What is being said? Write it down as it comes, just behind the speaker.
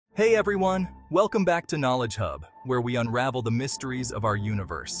Hey everyone, welcome back to Knowledge Hub, where we unravel the mysteries of our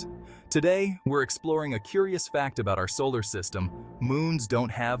universe. Today, we're exploring a curious fact about our solar system. Moons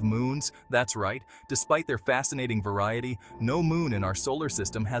don't have moons. That's right, despite their fascinating variety, no moon in our solar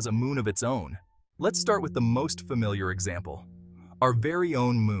system has a moon of its own. Let's start with the most familiar example, our very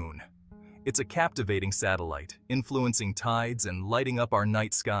own moon. It's a captivating satellite, influencing tides and lighting up our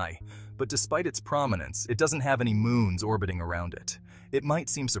night sky. But despite its prominence, it doesn't have any moons orbiting around it. It might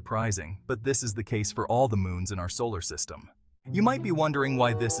seem surprising, but this is the case for all the moons in our solar system. You might be wondering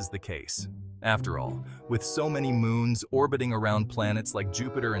why this is the case. After all, with so many moons orbiting around planets like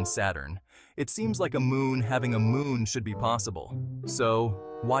Jupiter and Saturn, it seems like a moon having a moon should be possible.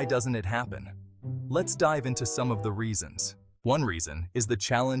 So, why doesn't it happen? Let's dive into some of the reasons. One reason is the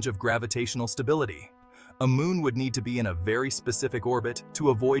challenge of gravitational stability. A moon would need to be in a very specific orbit to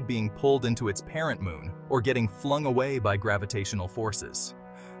avoid being pulled into its parent moon or getting flung away by gravitational forces.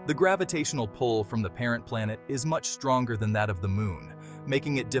 The gravitational pull from the parent planet is much stronger than that of the moon,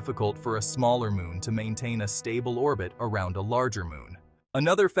 making it difficult for a smaller moon to maintain a stable orbit around a larger moon.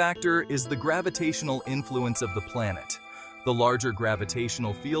 Another factor is the gravitational influence of the planet. The larger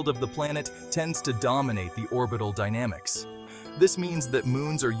gravitational field of the planet tends to dominate the orbital dynamics. This means that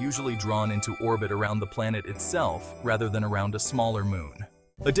moons are usually drawn into orbit around the planet itself rather than around a smaller moon.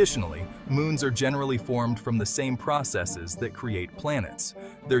 Additionally, moons are generally formed from the same processes that create planets.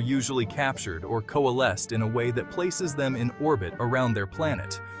 They're usually captured or coalesced in a way that places them in orbit around their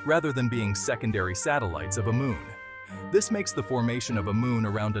planet, rather than being secondary satellites of a moon. This makes the formation of a moon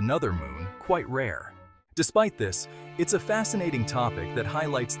around another moon quite rare. Despite this, it's a fascinating topic that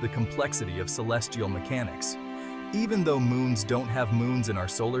highlights the complexity of celestial mechanics. Even though moons don't have moons in our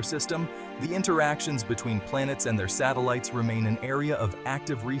solar system, the interactions between planets and their satellites remain an area of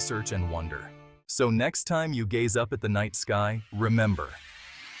active research and wonder. So next time you gaze up at the night sky, remember,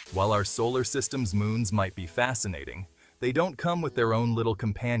 while our solar system's moons might be fascinating, they don't come with their own little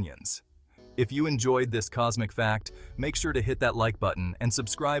companions. If you enjoyed this cosmic fact, make sure to hit that like button and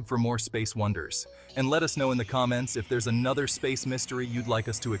subscribe for more space wonders. And let us know in the comments if there's another space mystery you'd like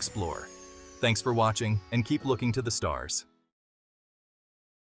us to explore. Thanks for watching, and keep looking to the stars.